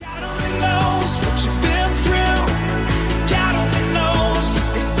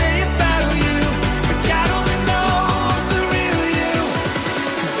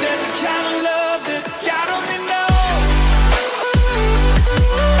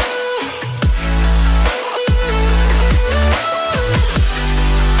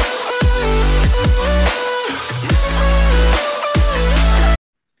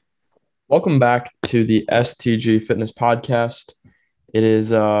Welcome back to the STG Fitness Podcast. It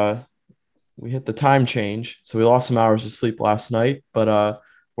is we hit the time change, so we lost some hours of sleep last night, but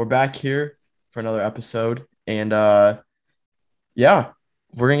we're back here for another episode and yeah,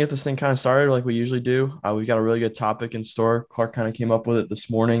 we're gonna get this thing kind of started like we usually do. We've got a really good topic in store. Clark kind of came up with it this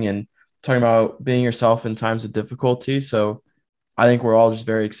morning and talking about being yourself in times of difficulty. So I think we're all just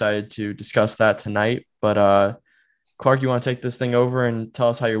very excited to discuss that tonight. But Clark, you want to take this thing over and tell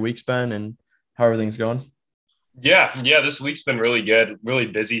us how your week's been and how everything's going? Yeah. This week's been really good, really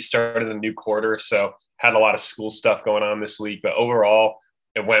busy. Started a new quarter, so had a lot of school stuff going on this week. But overall,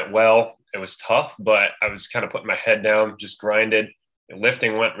 it went well. It was tough, but I was kind of putting my head down, just grinded. And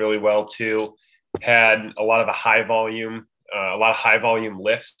lifting went really well too. Had a lot of high volume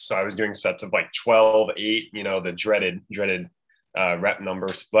lifts. So I was doing sets of like 12, 8, the dreaded rep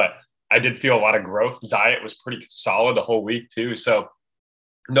numbers. But I did feel a lot of growth. Diet was pretty solid the whole week too. So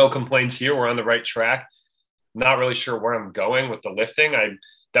no complaints here. We're on the right track. Not really sure where I'm going with the lifting. I'm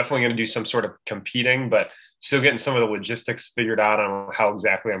definitely going to do some sort of competing, but still getting some of the logistics figured out on how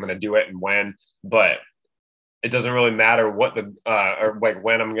exactly I'm going to do it and when. But it doesn't really matter what or like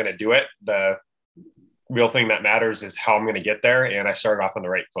when I'm going to do it. The real thing that matters is how I'm going to get there. And I started off on the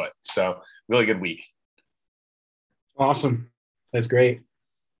right foot. So really good week. Awesome. That's great.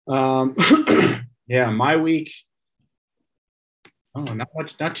 Um, yeah, my week. Oh,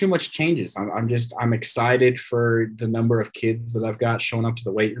 not too much changes. I'm excited for the number of kids that I've got showing up to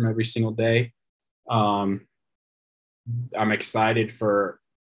the weight room every single day. Um, I'm excited for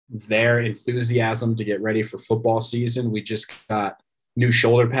their enthusiasm to get ready for football season. We just got new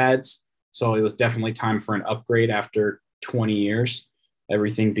shoulder pads, so it was definitely time for an upgrade after 20 years.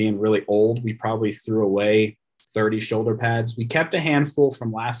 Everything being really old, we probably threw away 30 shoulder pads. We kept a handful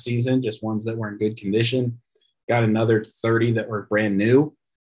from last season, just ones that were in good condition. Got another 30 that were brand new.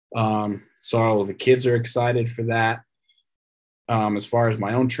 So the kids are excited for that. As far as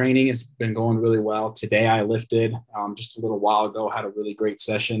my own training, it's been going really well. Today I lifted just a little while ago, had a really great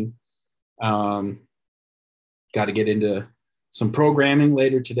session. Got to get into some programming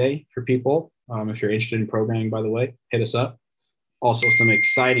later today for people. If you're interested in programming, by the way, hit us up. Also some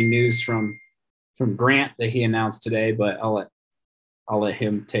exciting news from Grant that he announced today, but I'll let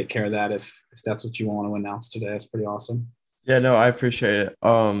him take care of that if that's what you want to announce today. That's pretty awesome. Yeah, no, I appreciate it.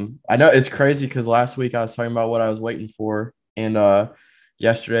 I know it's crazy because last week I was talking about what I was waiting for, and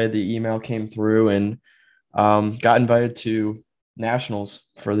yesterday the email came through and got invited to nationals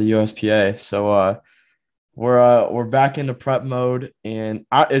for the USPA. So we're back into prep mode, and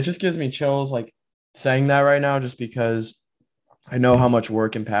it just gives me chills like saying that right now, just because I know how much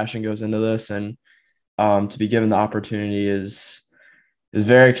work and passion goes into this, and to be given the opportunity is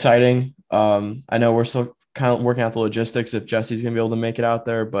very exciting. I know we're still kind of working out the logistics if Jesse's gonna be able to make it out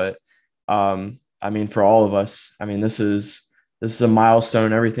there, but I mean, for all of us, I mean, this is a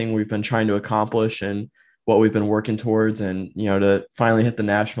milestone. Everything we've been trying to accomplish and what we've been working towards, and to finally hit the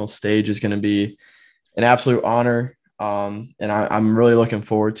national stage is going to be an absolute honor. And I'm really looking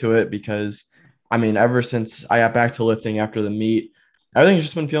forward to it because, I mean, ever since I got back to lifting after the meet, everything's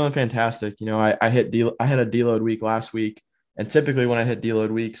just been feeling fantastic. I had a deload week last week, and typically when I hit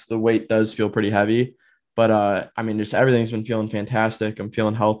deload weeks, the weight does feel pretty heavy. But I mean, just everything's been feeling fantastic. I'm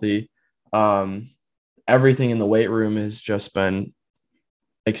feeling healthy. Um, Everything in the weight room has just been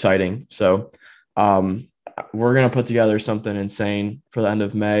exciting. So um, we're gonna put together something insane for the end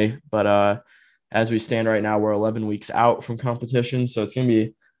of May. But as we stand right now, we're 11 weeks out from competition, so it's gonna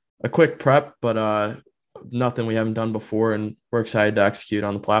be a quick prep, but nothing we haven't done before, and we're excited to execute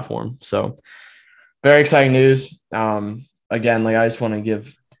on the platform. So very exciting news. Again, like I just want to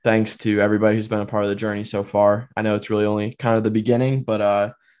give thanks to everybody who's been a part of the journey so far. I know it's really only kind of the beginning,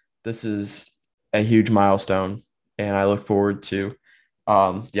 but this is a huge milestone, and I look forward to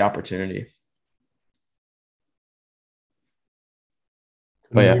the opportunity.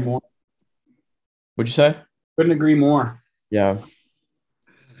 But Couldn't agree yeah, more. what'd you say? Couldn't agree more. Yeah,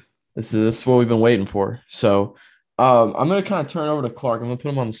 this is what we've been waiting for. So I'm gonna kind of turn over to Clark. I'm gonna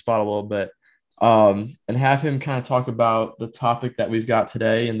put him on the spot a little bit, and have him kind of talk about the topic that we've got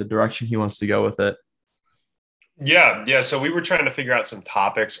today and the direction he wants to go with it. Yeah. So we were trying to figure out some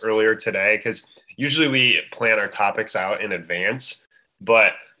topics earlier today because usually we plan our topics out in advance.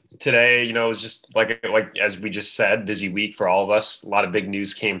 But today, it was just like as we just said, busy week for all of us. A lot of big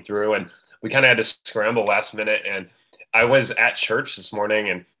news came through, and we kind of had to scramble last minute. And I was at church this morning,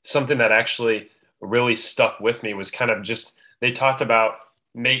 and something that actually really stuck with me was kind of just they talked about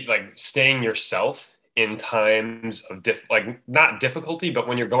staying yourself in times of not difficulty, but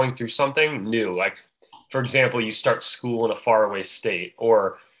when you're going through something new, like for example, you start school in a faraway state,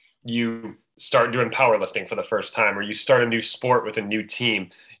 or you start doing powerlifting for the first time, or you start a new sport with a new team,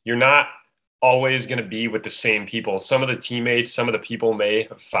 you're not always going to be with the same people. Some of the teammates, some of the people may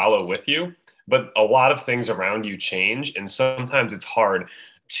follow with you, but a lot of things around you change. And sometimes it's hard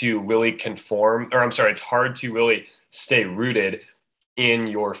to really it's hard to really stay rooted in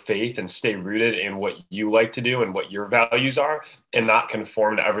your faith and stay rooted in what you like to do and what your values are, and not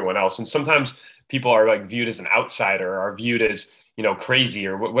conform to everyone else. And sometimes people are like viewed as an outsider, are viewed as, crazy,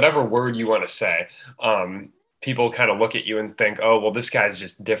 or whatever word you want to say. People kind of look at you and think, oh, well, this guy's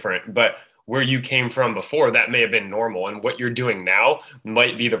just different. But where you came from before, that may have been normal. And what you're doing now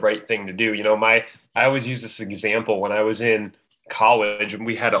might be the right thing to do. I always use this example. When I was in college, and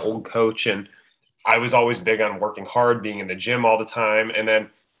we had an old coach, and I was always big on working hard, being in the gym all the time. And then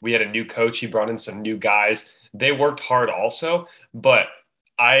we had a new coach. He brought in some new guys. They worked hard also, but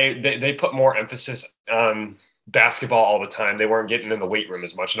they put more emphasis on basketball all the time. They weren't getting in the weight room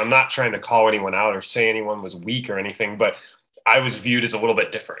as much. And I'm not trying to call anyone out or say anyone was weak or anything, but I was viewed as a little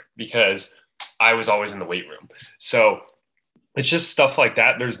bit different because I was always in the weight room. So it's just stuff like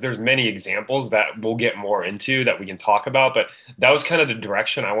that. There's many examples that we'll get more into that we can talk about, but that was kind of the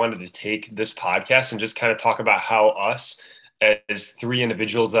direction I wanted to take this podcast, and just kind of talk about how us as three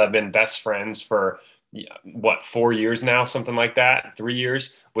individuals that have been best friends for 4 years now, something like that, 3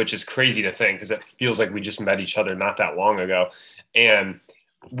 years, which is crazy to think because it feels like we just met each other not that long ago. And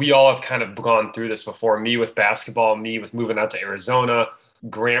we all have kind of gone through this before. Me with basketball, me with moving out to Arizona,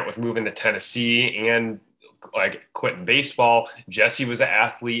 Grant with moving to Tennessee and like quitting baseball. Jesse was an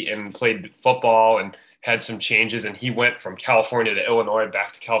athlete and played football and had some changes, and he went from California to Illinois,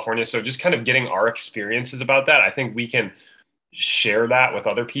 back to California. So just kind of getting our experiences about that, I think we can share that with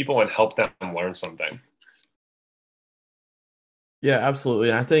other people and help them learn something. Yeah, absolutely.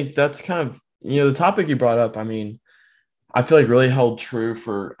 And I think that's kind of, the topic you brought up, I mean, I feel like really held true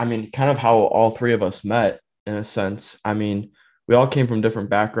for, kind of how all three of us met in a sense. I mean, we all came from different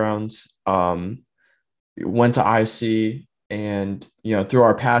backgrounds, went to IC, and, through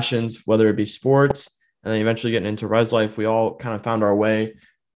our passions, whether it be sports and then eventually getting into res life, we all kind of found our way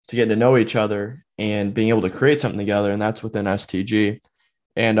to getting to know each other and being able to create something together. And that's within STG.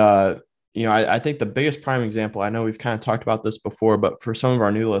 And, I think the biggest prime example, I know we've kind of talked about this before, but for some of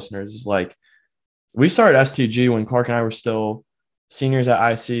our new listeners, is like, we started STG when Clark and I were still seniors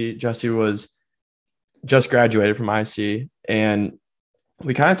at IC. Jesse was just graduated from IC, and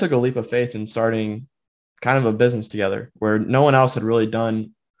we kind of took a leap of faith in starting kind of a business together where no one else had really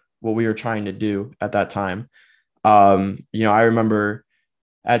done what we were trying to do at that time. I remember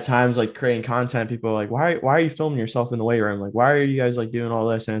at times like creating content, people are like, why are you filming yourself in the weight room? Like, why are you guys like doing all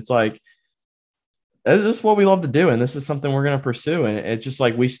this? And it's like, this is what we love to do, and this is something we're going to pursue. And it's just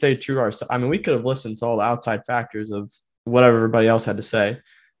like we stayed true to ourselves. I mean, we could have listened to all the outside factors of whatever everybody else had to say,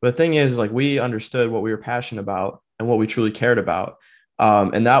 but the thing is, like, we understood what we were passionate about and what we truly cared about,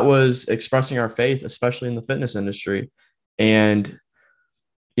 and that was expressing our faith, especially in the fitness industry. And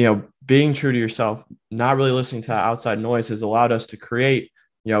being true to yourself, not really listening to outside noise, has allowed us to create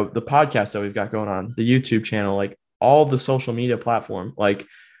the podcast that we've got going on, the YouTube channel, like all the social media platform, like,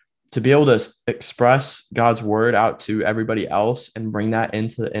 to be able to express God's word out to everybody else and bring that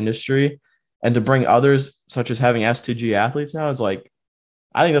into the industry, and to bring others, such as having STG athletes now, is like,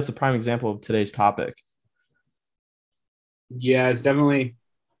 I think that's a prime example of today's topic. Yeah, it's definitely,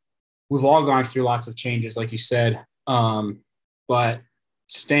 we've all gone through lots of changes, like you said, but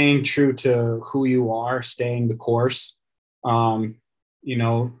staying true to who you are, staying the course, learn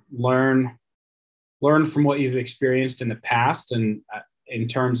from what you've experienced in the past, and in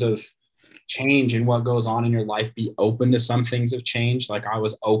terms of change and what goes on in your life, be open to some things have changed. Like, I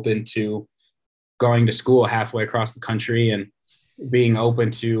was open to going to school halfway across the country and being open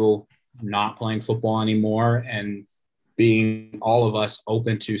to not playing football anymore, and being all of us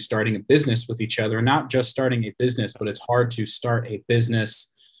open to starting a business with each other. And not just starting a business, but it's hard to start a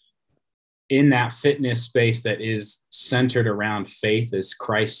business in that fitness space that is centered around faith, is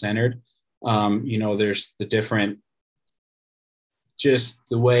Christ-centered. There's the different, just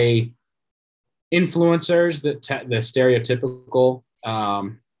the way influencers, the stereotypical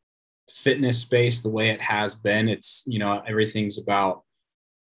fitness space, the way it has been, it's, everything's about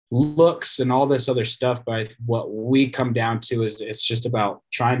looks and all this other stuff. But what we come down to is it's just about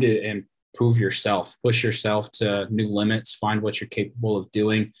trying to improve yourself, push yourself to new limits, find what you're capable of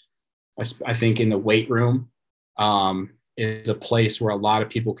doing. I think in the weight room is a place where a lot of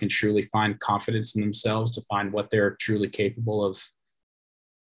people can truly find confidence in themselves, to find what they're truly capable of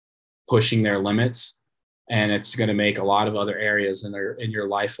pushing their limits. And it's going to make a lot of other areas in your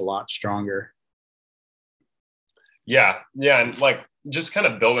life a lot stronger. Yeah. And like just kind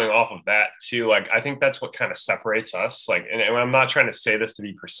of building off of that too, like I think that's what kind of separates us. Like, and I'm not trying to say this to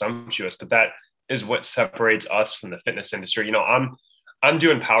be presumptuous, but that is what separates us from the fitness industry. You know, I'm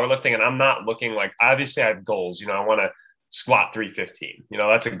doing powerlifting and I'm not looking like, obviously I have goals. You know, I want to squat 315. You know,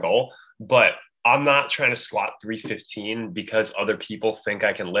 that's a goal, but I'm not trying to squat 315 because other people think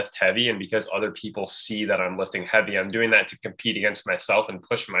I can lift heavy and because other people see that I'm lifting heavy. I'm doing that to compete against myself and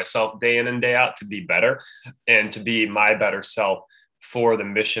push myself day in and day out to be better and to be my better self for the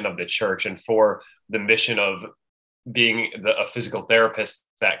mission of the church and for the mission of being a physical therapist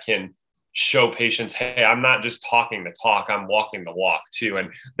that can show patients, hey, I'm not just talking the talk, I'm walking the walk too.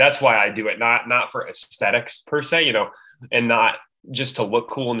 And that's why I do it, not for aesthetics per se, you know, and not just to look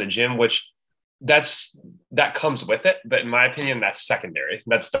cool in the gym, which that comes with it. But in my opinion, that's secondary.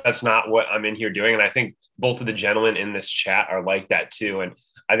 That's not what I'm in here doing. And I think both of the gentlemen in this chat are like that too. And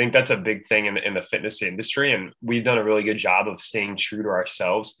I think that's a big thing in the fitness industry. And we've done a really good job of staying true to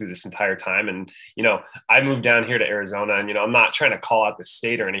ourselves through this entire time. And, you know, I moved down here to Arizona and, you know, I'm not trying to call out the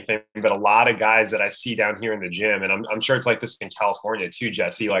state or anything, but a lot of guys that I see down here in the gym, and I'm sure it's like this in California too,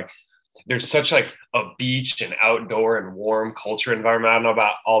 Jesse, like there's such like a beach and outdoor and warm culture environment. I don't know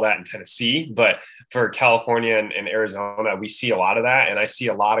about all that in Tennessee, but for California and Arizona, we see a lot of that. And I see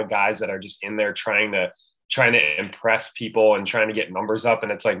a lot of guys that are just in there trying to impress people and trying to get numbers up.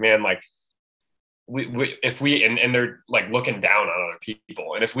 And it's like, man, like if we, and they're like looking down on other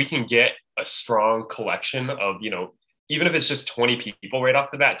people. And if we can get a strong collection of, you know, even if it's just 20 people right off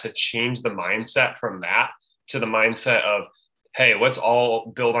the bat, to change the mindset from that to the mindset of, hey, let's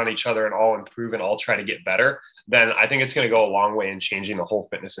all build on each other and all improve and all try to get better, then I think it's going to go a long way in changing the whole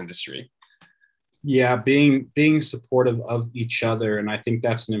fitness industry. Yeah, being supportive of each other. And I think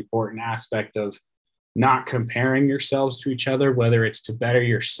that's an important aspect of not comparing yourselves to each other, whether it's to better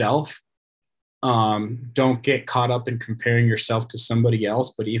yourself. Don't get caught up in comparing yourself to somebody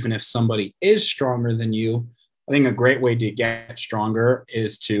else. But even if somebody is stronger than you, I think a great way to get stronger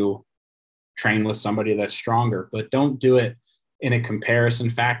is to train with somebody that's stronger, but don't do it in a comparison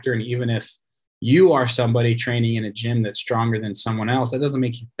factor. And even if you are somebody training in a gym that's stronger than someone else, that doesn't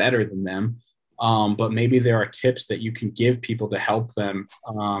make you better than them. But maybe there are tips that you can give people to help them.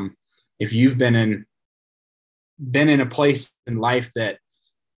 If you've been in a place in life that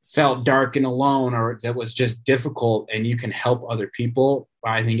felt dark and alone, or that was just difficult, and you can help other people,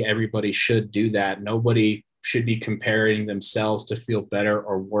 I think everybody should do that. Nobody should be comparing themselves to feel better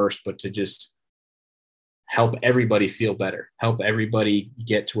or worse, but to just help everybody feel better, help everybody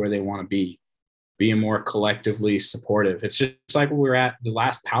get to where they want to be, being more collectively supportive. It's just like when we were at the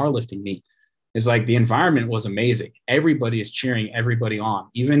last powerlifting meet. It's like the environment was amazing. Everybody is cheering everybody on,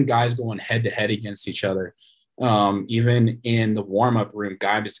 even guys going head to head against each other. Even in the warm-up room,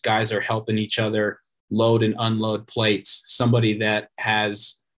 guys are helping each other load and unload plates. Somebody that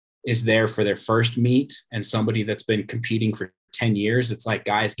is there for their first meet and somebody that's been competing for 10 years, it's like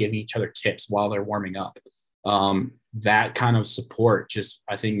guys giving each other tips while they're warming up. That kind of support just,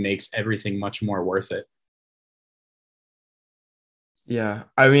 I think, makes everything much more worth it. Yeah.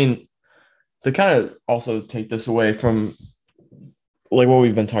 I mean, to kind of also take this away from like what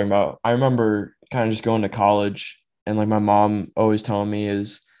we've been talking about, I remember kind of just going to college and like my mom always telling me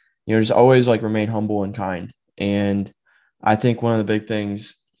is, you know, just always like remain humble and kind. And I think one of the big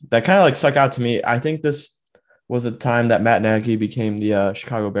things that kind of like stuck out to me, I think this was a time that Matt Nagy became the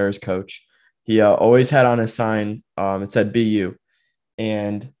Chicago Bears coach. He always had on his sign, it said "Be you,"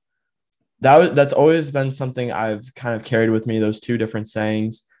 and that's always been something I've kind of carried with me. Those two different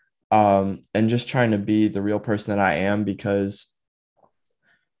sayings, and just trying to be the real person that I am, because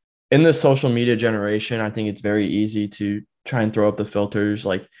in this social media generation, I think it's very easy to try and throw up the filters.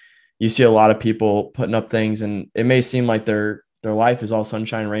 Like you see a lot of people putting up things, and it may seem like their life is all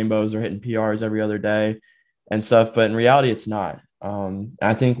sunshine and rainbows. They're hitting PRs every other day and stuff, but in reality, it's not.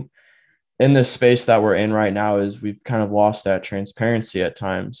 I think in this space that we're in right now is we've kind of lost that transparency at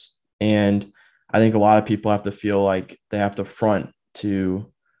times. And I think a lot of people have to feel like they have to front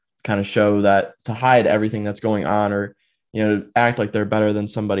to kind of show that, to hide everything that's going on, or, you know, act like they're better than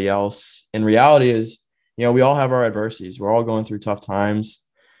somebody else. In reality is, you know, we all have our adversities. We're all going through tough times.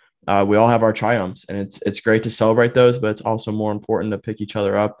 We all have our triumphs, and it's great to celebrate those, but it's also more important to pick each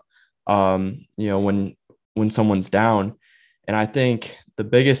other up, you know, when someone's down. And I think the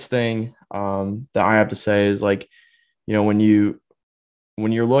biggest thing that I have to say is, like, you know, when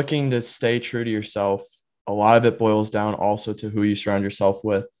you're looking to stay true to yourself, a lot of it boils down also to who you surround yourself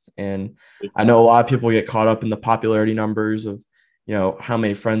with. And I know a lot of people get caught up in the popularity numbers of, you know, how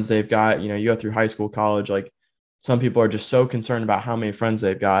many friends they've got. You know, you go through high school, college, like some people are just so concerned about how many friends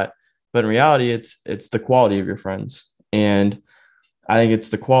they've got, but in reality, it's the quality of your friends. And I think it's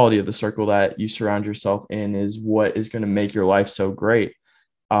the quality of the circle that you surround yourself in is what is going to make your life so great.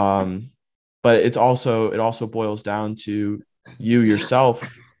 But it also boils down to you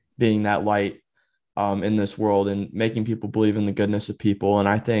yourself being that light in this world and making people believe in the goodness of people. And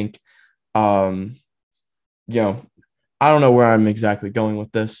I think, um, I don't know where I'm exactly going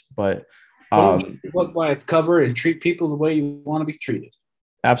with this, but don't look by its cover and treat people the way you want to be treated.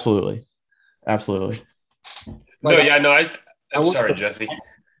 Absolutely. Absolutely. I'm sorry, Jesse.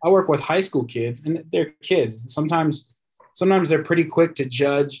 I work with high school kids, and they're kids. Sometimes they're pretty quick to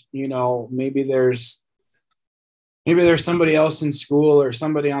judge. Maybe there's somebody else in school or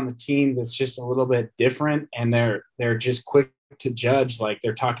somebody on the team that's just a little bit different, and they're just quick to judge. Like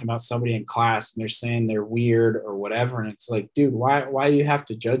they're talking about somebody in class and they're saying they're weird or whatever. And it's like, dude, why do you have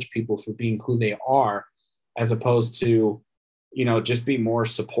to judge people for being who they are, as opposed to, just be more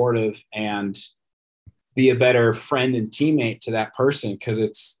supportive and be a better friend and teammate to that person. Cause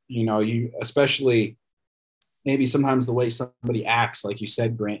it's, you, especially maybe sometimes the way somebody acts, like you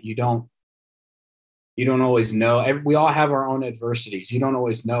said, Grant, you don't always know. We all have our own adversities. You don't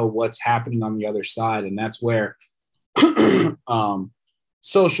always know what's happening on the other side. And that's where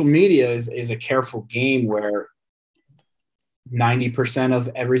social media is a careful game, where 90% of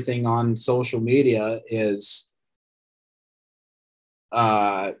everything on social media is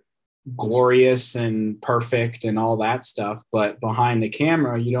glorious and perfect and all that stuff. But behind the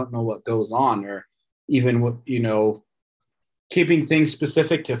camera, you don't know what goes on. Or even, keeping things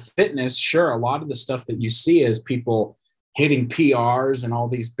specific to fitness. Sure, a lot of the stuff that you see is people hitting PRs and all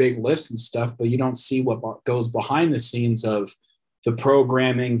these big lifts and stuff, but you don't see what goes behind the scenes of the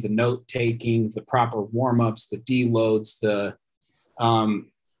programming, the note taking, the proper warm-ups, the deloads, the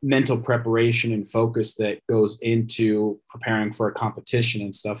mental preparation and focus that goes into preparing for a competition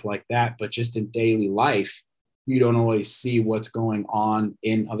and stuff like that. But just in daily life, you don't always see what's going on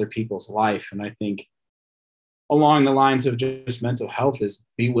in other people's life. And I think along the lines of just mental health is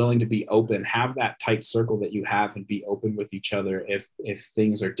be willing to be open, have that tight circle that you have, and be open with each other if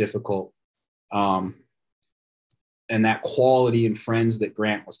things are difficult. And that quality in friends that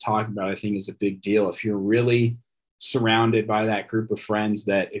Grant was talking about, I think, is a big deal. If you're really surrounded by that group of friends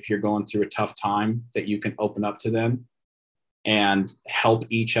that if you're going through a tough time, that you can open up to them and help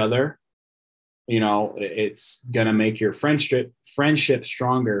each other, it's going to make your friendship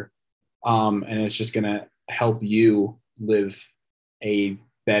stronger. And it's just going to help you live a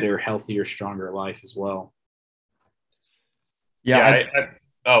better, healthier, stronger life as well. Yeah.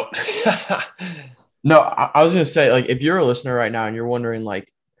 No, I was going to say, like, if you're a listener right now and you're wondering,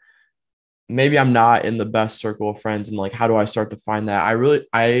 like, maybe I'm not in the best circle of friends and like, how do I start to find that?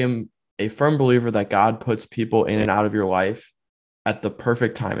 I am a firm believer that God puts people in and out of your life at the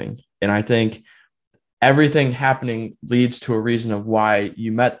perfect timing. And I think everything happening leads to a reason of why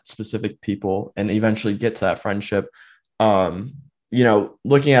you met specific people and eventually get to that friendship. Looking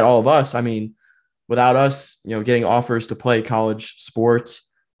at all of us, I mean, without us, getting offers to play college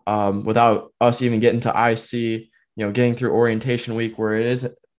sports, without us even getting to IC, getting through orientation week where it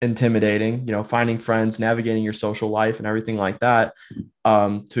is intimidating, finding friends, navigating your social life and everything like that,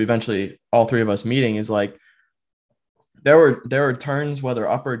 to eventually all three of us meeting is like, there were turns, whether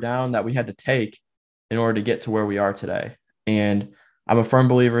up or down, that we had to take in order to get to where we are today. And I'm a firm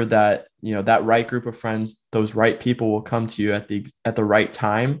believer that, that right group of friends, those right people will come to you at the right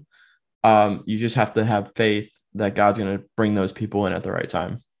time. You just have to have faith that God's going to bring those people in at the right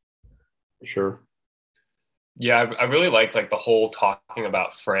time. Sure. Yeah, I really like the whole talking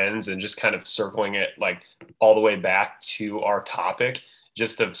about friends and just kind of circling it like all the way back to our topic,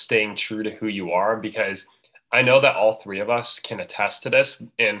 just of staying true to who you are, because I know that all three of us can attest to this.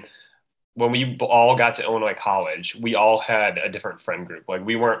 And when we all got to Illinois College, we all had a different friend group. Like,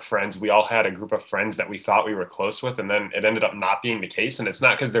 we weren't friends. We all had a group of friends that we thought we were close with, and then it ended up not being the case. And it's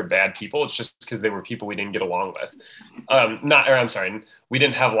not because they're bad people. It's just because they were people we didn't get along with. We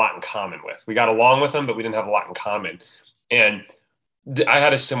didn't have a lot in common with. We got along with them, but we didn't have a lot in common. And I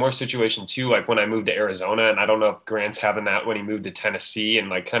had a similar situation too, like when I moved to Arizona, and I don't know if Grant's having that when he moved to Tennessee and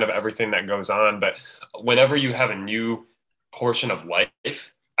like kind of everything that goes on. But whenever you have a new portion of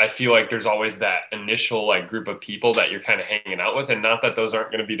life, I feel like there's always that initial like group of people that you're kind of hanging out with, and not that those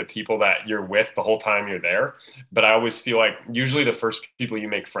aren't going to be the people that you're with the whole time you're there. But I always feel like usually the first people you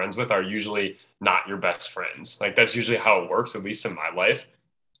make friends with are usually not your best friends. Like, that's usually how it works, at least in my life.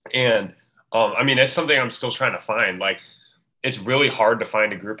 And it's something I'm still trying to find. Like, it's really hard to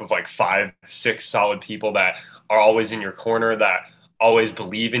find a group of like 5, 6 solid people that are always in your corner, that always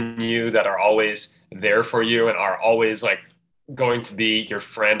believe in you, that are always there for you, and are always like going to be your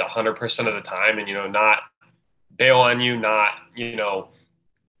friend 100% of the time, and not bail on you, not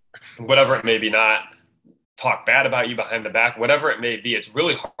whatever it may be, not talk bad about you behind the back, whatever it may be. It's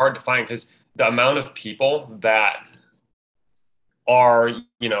really hard to find because the amount of people that are,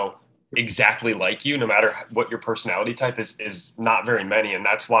 exactly like you, no matter what your personality type is not very many. And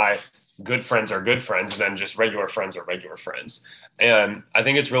that's why good friends are good friends, and then just regular friends are regular friends. And I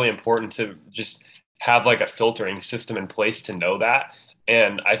think it's really important to just have like a filtering system in place to know that.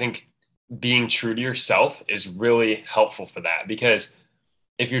 And I think being true to yourself is really helpful for that, because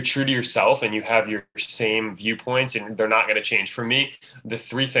if you're true to yourself and you have your same viewpoints and they're not going to change. For me, the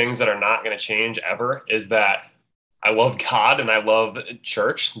three things that are not going to change ever is that I love God and I love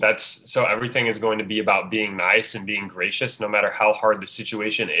church. So everything is going to be about being nice and being gracious, no matter how hard the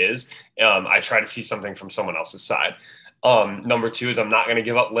situation is. I try to see something from someone else's side. Number two is I'm not going to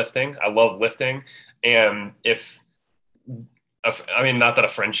give up lifting. I love lifting. And not that a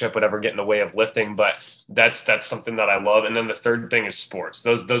friendship would ever get in the way of lifting, but that's something that I love. And then the third thing is sports.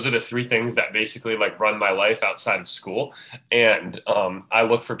 Those are the three things that basically like run my life outside of school. And I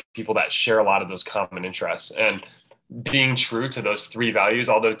look for people that share a lot of those common interests. And being true to those three values,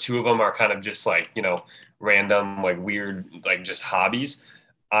 although two of them are kind of just like, random, like weird, like just hobbies.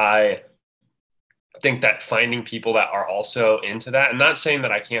 I think that finding people that are also into that, and not saying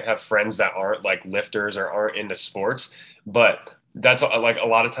that I can't have friends that aren't like lifters or aren't into sports, but that's like a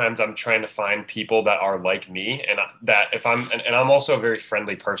lot of times I'm trying to find people that are like me, and that if and I'm also a very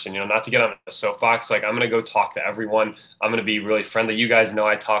friendly person, not to get on a soapbox, like I'm going to go talk to everyone. I'm going to be really friendly. You guys know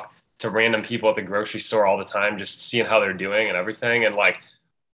I talk to random people at the grocery store all the time, just seeing how they're doing and everything. And like,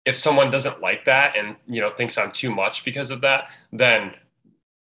 if someone doesn't like that and, thinks I'm too much because of that, then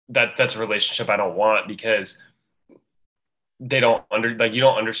that's a relationship I don't want, because they don't you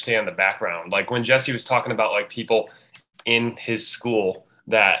don't understand the background. Like when Jesse was talking about like people in his school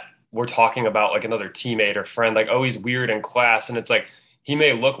that were talking about like another teammate or friend, like, oh, he's weird in class. And it's like, he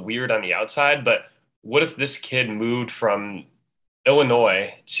may look weird on the outside, but what if this kid moved from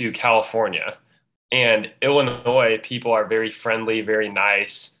Illinois to California, and Illinois people are very friendly, very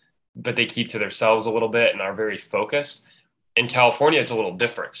nice, but they keep to themselves a little bit and are very focused. In California, it's a little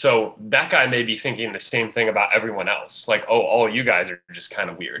different. So that guy may be thinking the same thing about everyone else. Like, oh, all you guys are just kind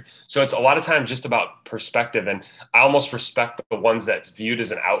of weird. So it's a lot of times just about perspective. And I almost respect the ones that's viewed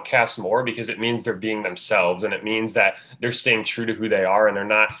as an outcast more, because it means they're being themselves. And it means that they're staying true to who they are, and they're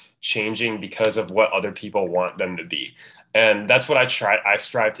not changing because of what other people want them to be. And that's what I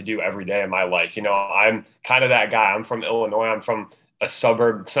strive to do every day in my life. I'm kind of that guy. I'm from Illinois. I'm from a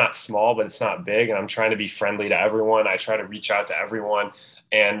suburb. It's not small, but it's not big. And I'm trying to be friendly to everyone. I try to reach out to everyone.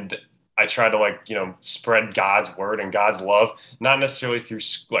 And I try to spread God's word and God's love, not necessarily through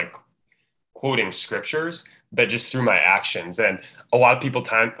like quoting scriptures, but just through my actions. And a lot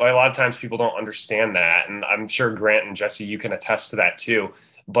of times people don't understand that. And I'm sure Grant and Jesse, you can attest to that too.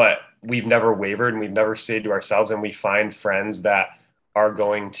 But we've never wavered, and we've never stayed to ourselves, and we find friends that are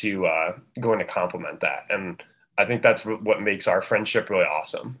going to complement that. And I think that's what makes our friendship really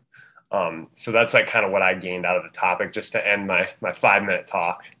awesome. So that's like kind of what I gained out of the topic, just to end my 5-minute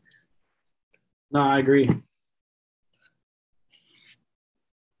talk. No, I agree.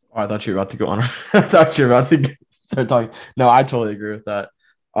 Oh, I thought you were about to go on. I thought you were about to start talking. No, I totally agree with that.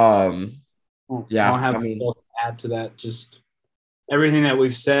 Yeah, I don't have anything else to add to that. Just everything that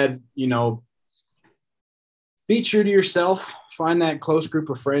we've said, be true to yourself, find that close group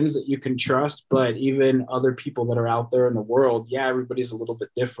of friends that you can trust, but even other people that are out there in the world, yeah, everybody's a little bit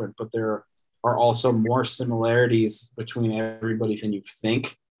different, but there are also more similarities between everybody than you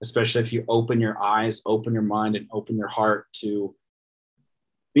think, especially if you open your eyes, open your mind, and open your heart to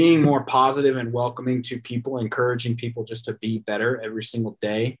being more positive and welcoming to people, encouraging people just to be better every single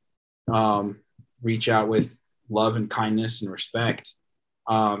day. Reach out with love and kindness and respect.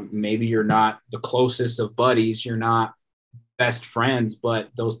 Maybe you're not the closest of buddies, you're not best friends, but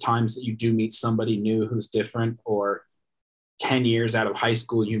those times that you do meet somebody new who's different, or 10 years out of high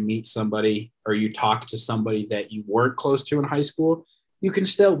school, you meet somebody or you talk to somebody that you weren't close to in high school, you can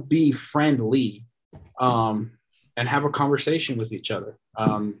still be friendly and have a conversation with each other,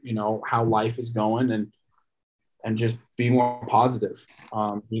 how life is going, and just be more positive.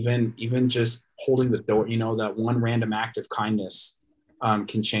 Even just holding the door, that one random act of kindness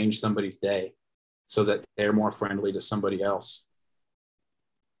can change somebody's day so that they're more friendly to somebody else.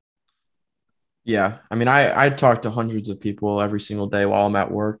 Yeah. I mean, I talk to hundreds of people every single day while I'm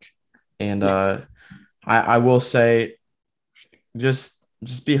at work. And I will say, just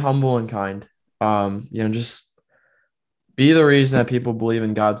be humble and kind. Just be the reason that people believe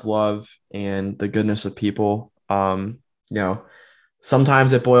in God's love and the goodness of people.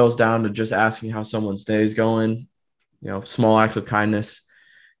 Sometimes it boils down to just asking how someone's day is going. small acts of kindness.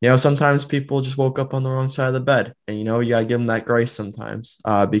 Sometimes people just woke up on the wrong side of the bed, and you gotta give them that grace sometimes,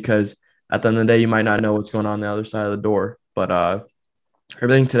 because at the end of the day, you might not know what's going on the other side of the door. But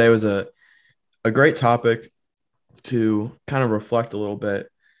everything today was a great topic to kind of reflect a little bit.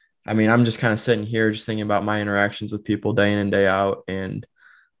 I mean, I'm just kind of sitting here just thinking about my interactions with people day in and day out. And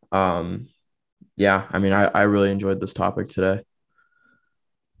yeah, I mean, I really enjoyed this topic today.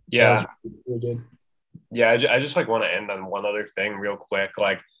 Yeah. Really good. Yeah. I just like want to end on one other thing real quick.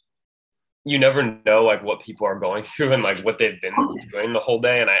 Like, you never know like what people are going through and like what they've been doing the whole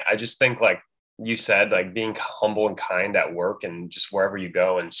day. And I just think, like you said, like being humble and kind at work and just wherever you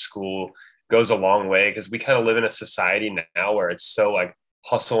go in school goes a long way, because we kind of live in a society now where it's so like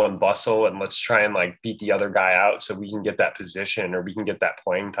hustle and bustle and let's try and like beat the other guy out so we can get that position or we can get that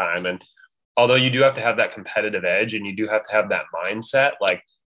playing time. And although you do have to have that competitive edge and you do have to have that mindset, like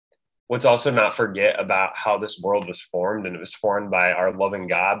let's also not forget about how this world was formed, and it was formed by our loving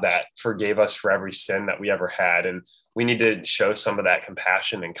God that forgave us for every sin that we ever had. And we need to show some of that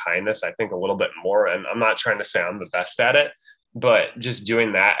compassion and kindness, I think, a little bit more. And I'm not trying to say I'm the best at it, but just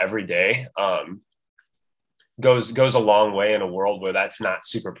doing that every day goes a long way in a world where that's not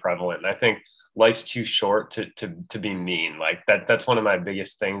super prevalent. And I think life's too short to be mean. Like that's one of my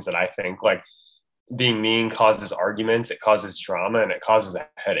biggest things that I think, like, being mean causes arguments, it causes drama, and it causes a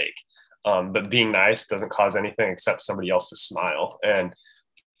headache. But being nice doesn't cause anything except somebody else to smile. And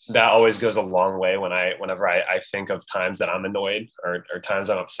that always goes a long way whenever I think of times that I'm annoyed or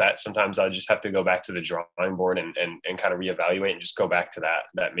times I'm upset. Sometimes I just have to go back to the drawing board and kind of reevaluate and just go back to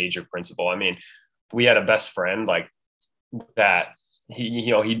that major principle. I mean, we had a best friend like that.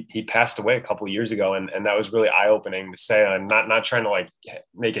 He passed away a couple of years ago, and that was really eye-opening to say. I'm not trying to like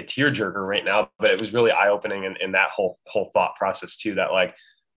make a tearjerker right now, but it was really eye-opening in that whole thought process too, that like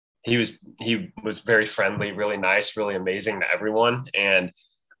he was very friendly, really nice, really amazing to everyone. And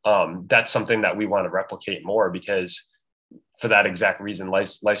that's something that we want to replicate more, because for that exact reason,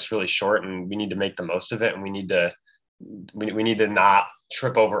 life's really short and we need to make the most of it. And we need to not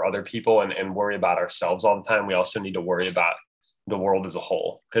trip over other people and worry about ourselves all the time. We also need to worry about the world as a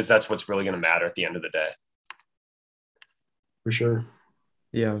whole, because that's what's really going to matter at the end of the day. For sure.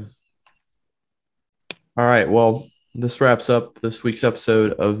 Yeah. All right. Well, this wraps up this week's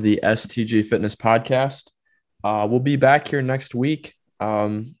episode of the STG Fitness Podcast. We'll be back here next week.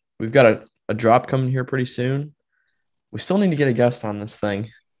 We've got a drop coming here pretty soon. We still need to get a guest on this thing.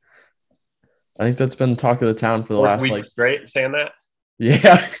 I think that's been the talk of the town for the last week. Great saying that.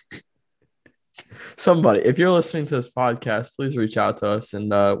 Yeah. Somebody, if you're listening to this podcast, please reach out to us and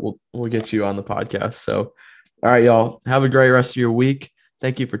we'll get you on the podcast. So, all right, y'all, have a great rest of your week.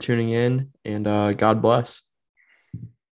 Thank you for tuning in, and God bless.